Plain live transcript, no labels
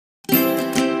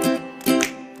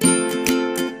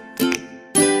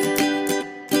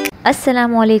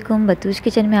अस्सलामुअलैकुम, बतूश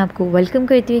किचन में आपको वेलकम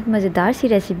करती हूँ एक मज़ेदार सी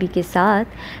रेसिपी के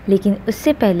साथ। लेकिन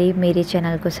उससे पहले मेरे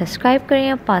चैनल को सब्सक्राइब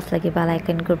करें और पास लगे बेल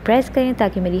आइकन को प्रेस करें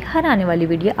ताकि मेरी हर आने वाली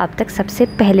वीडियो आप तक सबसे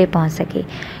पहले पहुँच सके।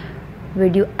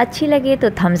 वीडियो अच्छी लगे तो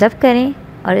थम्स अप करें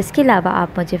और इसके अलावा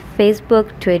आप मुझे फ़ेसबुक,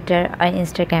 ट्विटर और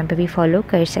इंस्टाग्राम पर भी फॉलो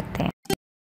कर सकते हैं।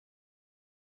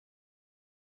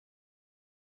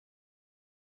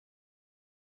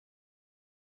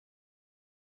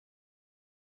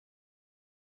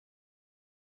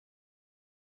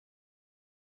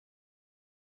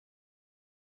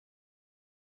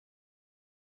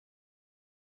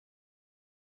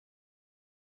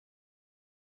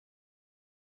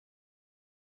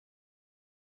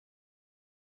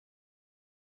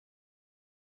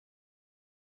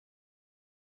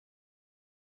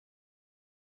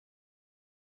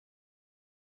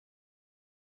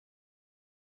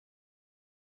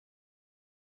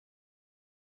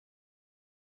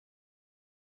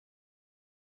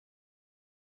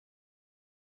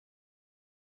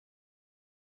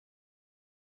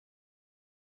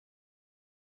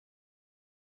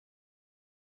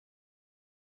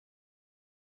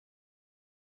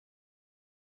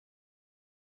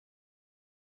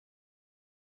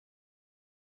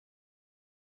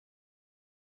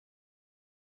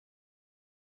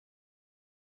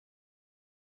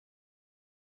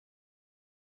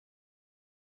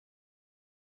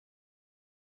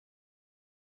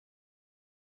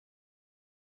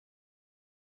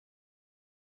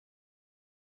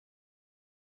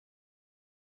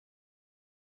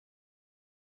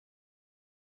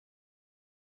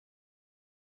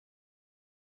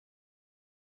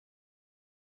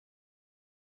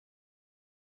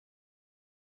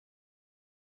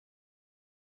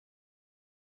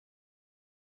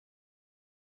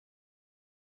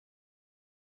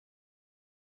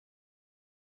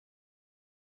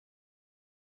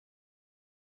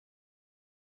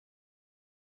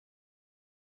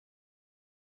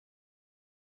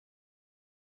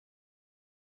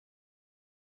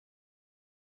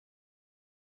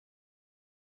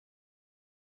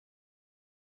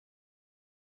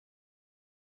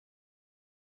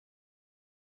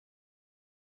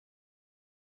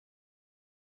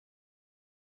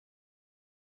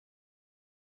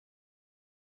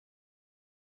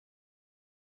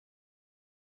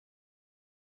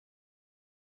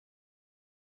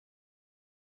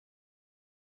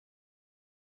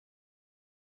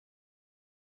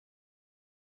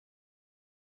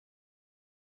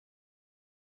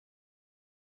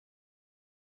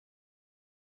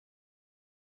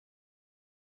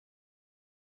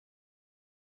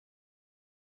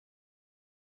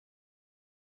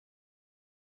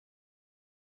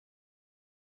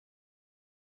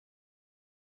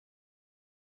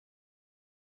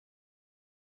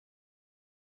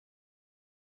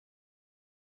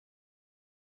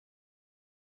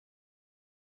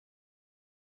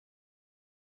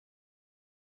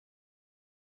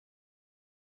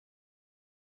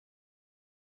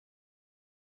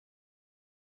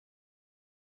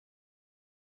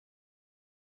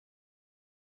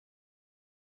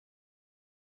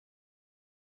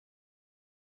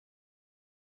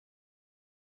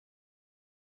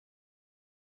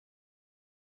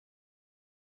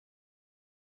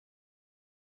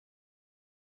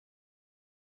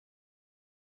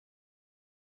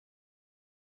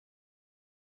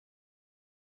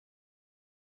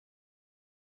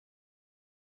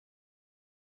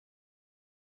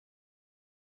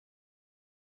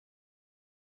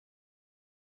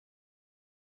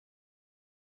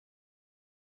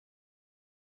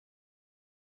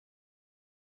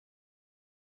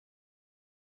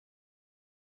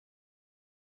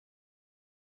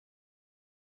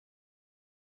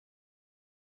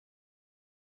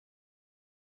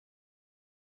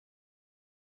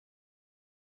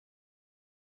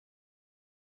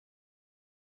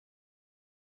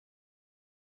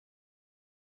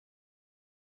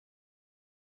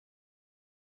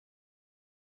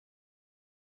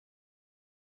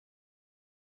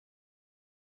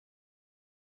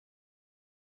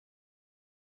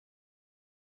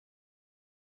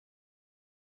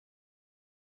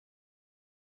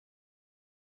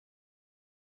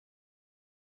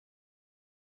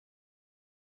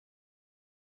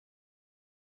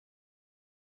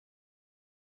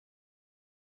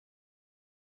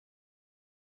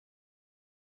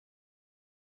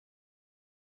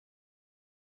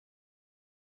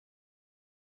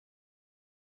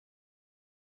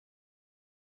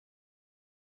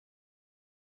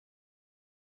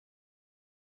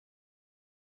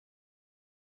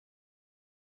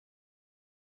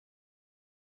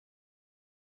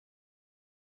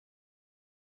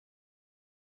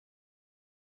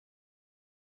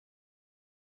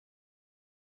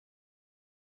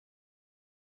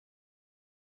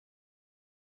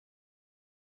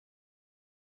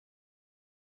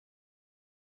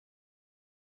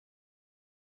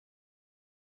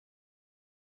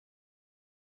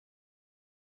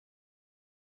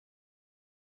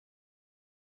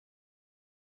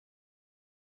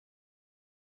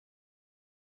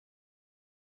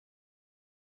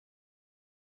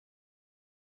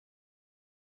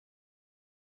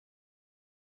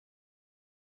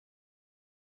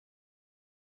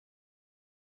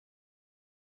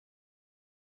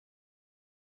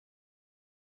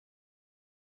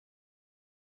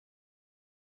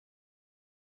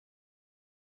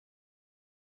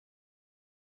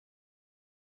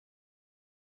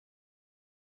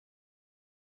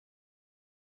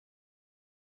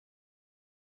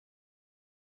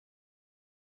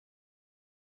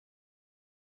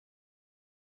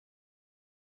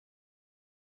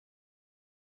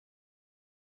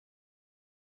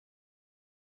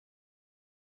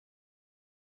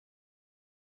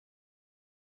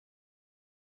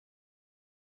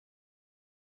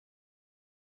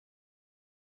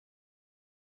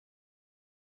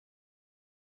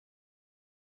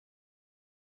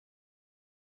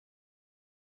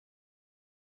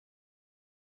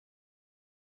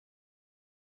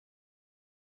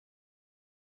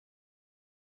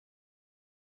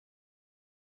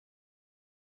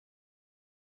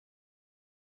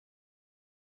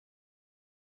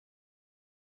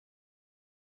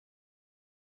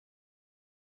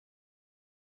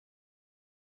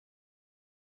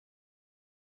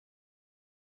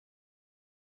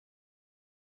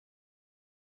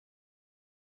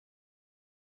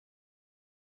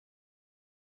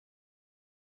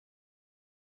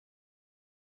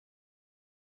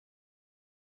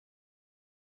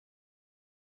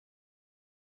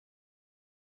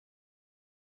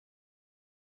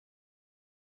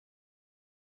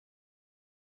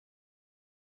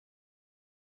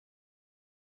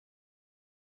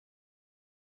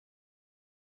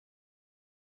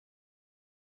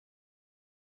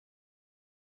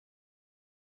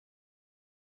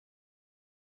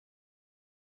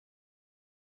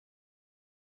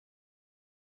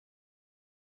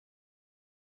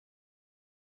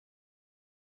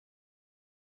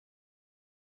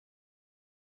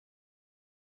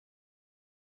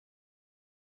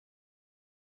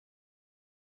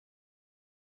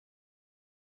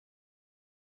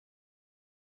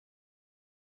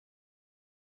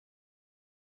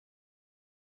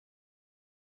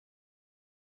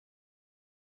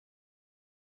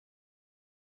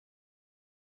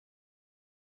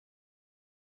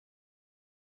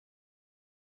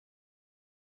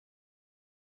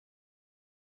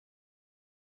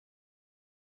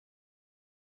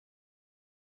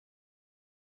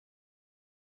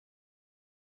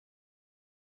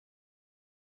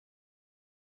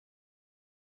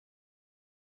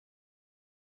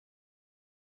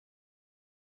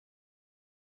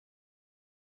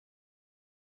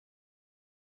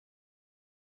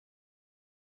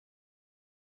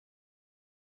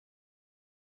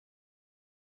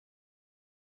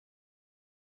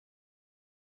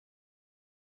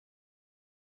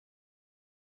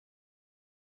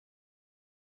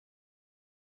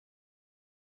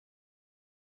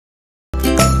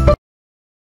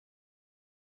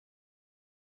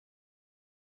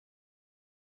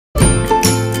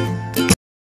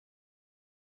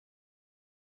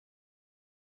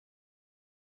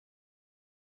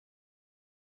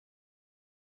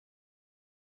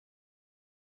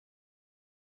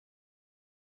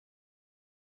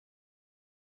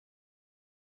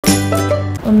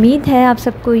 उम्मीद है आप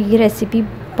सबको ये रेसिपी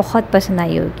बहुत पसंद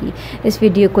आई होगी। इस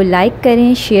वीडियो को लाइक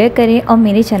करें, शेयर करें और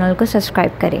मेरे चैनल को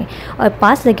सब्सक्राइब करें और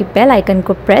पास लगे बेल आइकन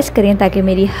को प्रेस करें ताकि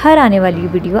मेरी हर आने वाली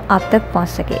वीडियो आप तक पहुंच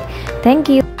सके। Thank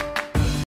you.